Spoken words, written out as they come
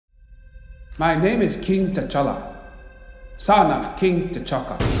My name is King T'Challa, son of King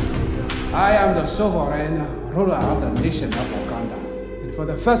T'Chaka. I am the sovereign ruler of the nation of Wakanda. And for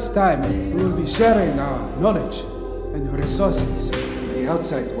the first time, we will be sharing our knowledge and resources with the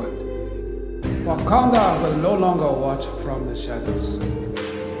outside world. Wakanda will no longer watch from the shadows.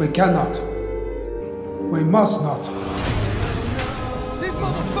 We cannot. We must not. These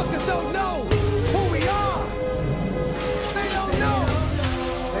motherfuckers don't know who we are. They don't know.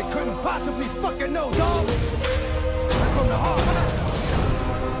 They couldn't possibly fucking know, dog. That's from the heart.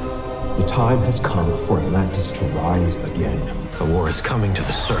 The time has come for Atlantis to rise again. The war is coming to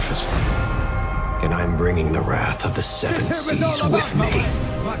the surface, and I'm bringing the wrath of the seven seas with me.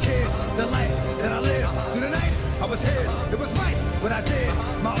 My kids, the life that I live. Through the night, I was his. It was right what I did.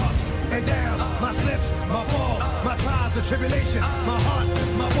 My ups and downs, my slips, my falls, my trials and tribulations, my heart,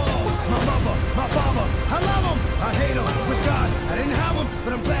 my walls, my mother, my father. I love him, I hate him. Wish God I didn't have him,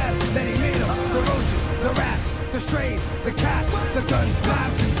 but I'm glad that he made him. The roaches, the rats, the strays, the cats, the guns,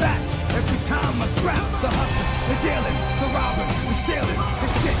 knives, and bats. Every time I scrap, the hustling, the dealing, the robbing, the stealing, the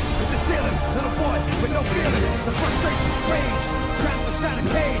shit with the ceiling. Little boy with no feelings, the frustration, rage, trapped inside a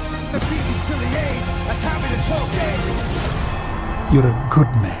cage. The beatings till the age, I carry the 12 gauge. You're a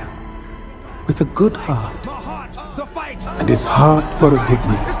good man, with a good heart, My heart, the fight. and it's hard for a good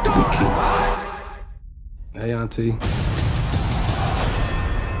man to be king. Hey, Auntie.